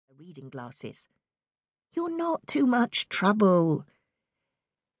reading glasses. "You're not too much trouble."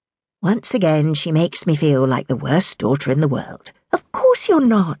 Once again, she makes me feel like the worst daughter in the world. Of course you're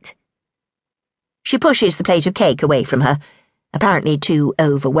not. She pushes the plate of cake away from her, apparently too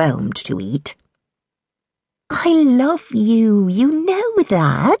overwhelmed to eat. "I love you, you know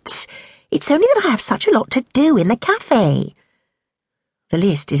that. It's only that I have such a lot to do in the cafe." The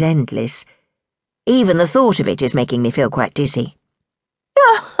list is endless. Even the thought of it is making me feel quite dizzy.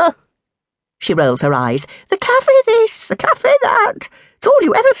 She rolls her eyes. "The cafe this, the cafe that. It's all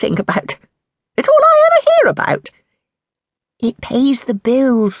you ever think about. It's all I ever hear about." "It pays the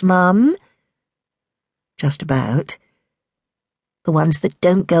bills, Mum." "Just about. The ones that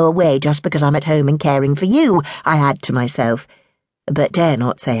don't go away just because I'm at home and caring for you," I add to myself, but dare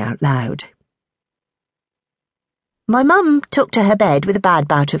not say out loud. My mum took to her bed with a bad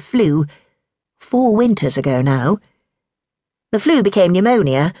bout of flu 4 winters ago now. The flu became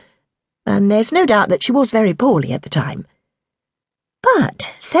pneumonia, and there's no doubt that she was very poorly at the time.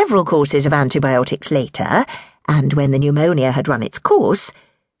 But several courses of antibiotics later, and when the pneumonia had run its course,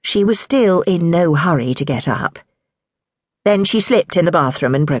 she was still in no hurry to get up. Then she slipped in the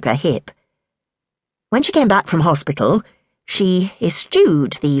bathroom and broke her hip. When she came back from hospital, she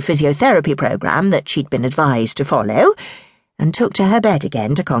eschewed the physiotherapy program that she'd been advised to follow and took to her bed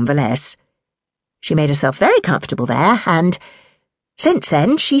again to convalesce. She made herself very comfortable there, and since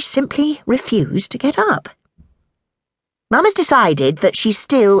then she simply refused to get up. Mum has decided that she's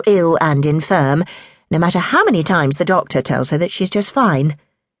still ill and infirm, no matter how many times the doctor tells her that she's just fine.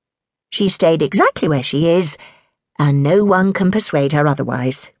 She stayed exactly where she is, and no one can persuade her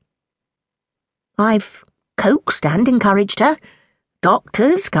otherwise. I've coaxed and encouraged her.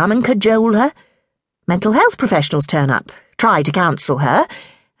 Doctors come and cajole her. Mental health professionals turn up, try to counsel her,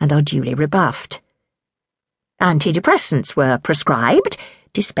 and are duly rebuffed. Antidepressants were prescribed,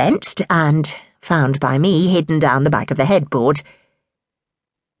 dispensed, and found by me hidden down the back of the headboard.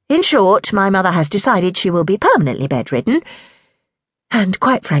 In short, my mother has decided she will be permanently bedridden, and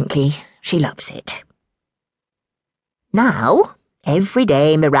quite frankly, she loves it. Now, every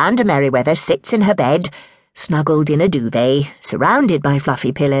day Miranda Merriweather sits in her bed, snuggled in a duvet, surrounded by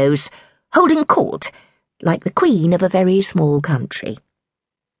fluffy pillows, holding court, like the queen of a very small country.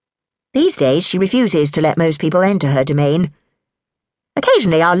 These days she refuses to let most people enter her domain.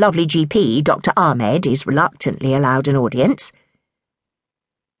 Occasionally our lovely GP, Dr. Ahmed, is reluctantly allowed an audience.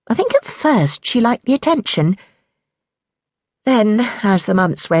 I think at first she liked the attention. Then, as the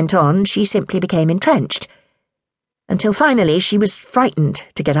months went on, she simply became entrenched, until finally she was frightened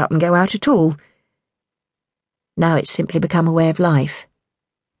to get up and go out at all. Now it's simply become a way of life.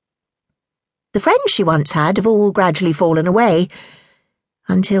 The friends she once had have all gradually fallen away,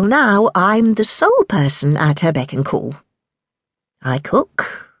 until now I'm the sole person at her beck and call. I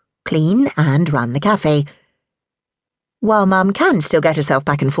cook, clean, and run the cafe. While Mum can still get herself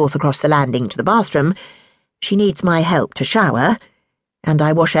back and forth across the landing to the bathroom, she needs my help to shower, and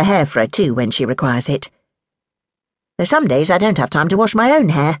I wash her hair for her too when she requires it. Though some days I don't have time to wash my own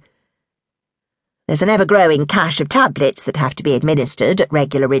hair. There's an ever-growing cache of tablets that have to be administered at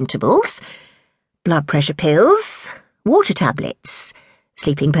regular intervals, blood pressure pills, water tablets,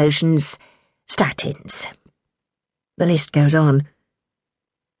 sleeping potions, statins. The list goes on.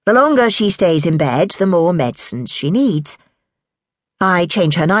 The longer she stays in bed, the more medicines she needs. I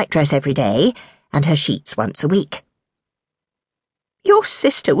change her nightdress every day, and her sheets once a week. "Your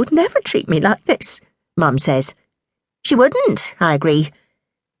sister would never treat me like this," Mum says. "She wouldn't," I agree.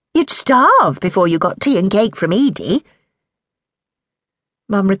 "You'd starve before you got tea and cake from Edie."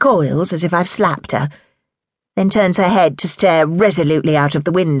 Mum recoils as if I've slapped her, then turns her head to stare resolutely out of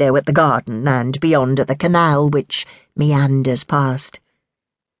the window at the garden and beyond at the canal which meanders past.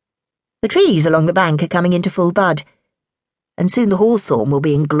 The trees along the bank are coming into full bud, and soon the hawthorn will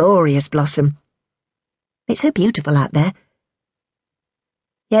be in glorious blossom. It's so beautiful out there.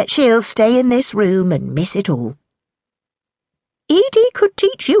 Yet she'll stay in this room and miss it all. "Edie could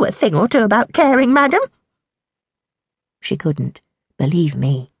teach you a thing or two about caring, madam." She couldn't, believe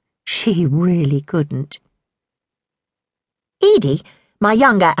me. She really couldn't. Edie, my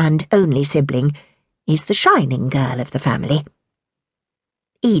younger and only sibling, is the shining girl of the family.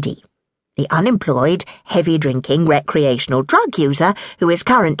 Edie, the unemployed, heavy-drinking, recreational drug user who is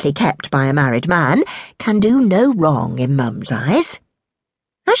currently kept by a married man, can do no wrong in Mum's eyes.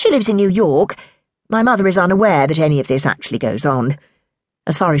 As she lives in New York, my mother is unaware that any of this actually goes on.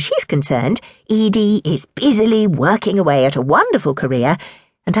 As far as she's concerned, Edie is busily working away at a wonderful career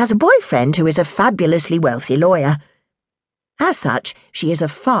and has a boyfriend who is a fabulously wealthy lawyer. As such, she is a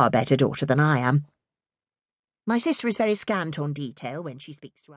far better daughter than I am. My sister is very scant on detail when she speaks to us.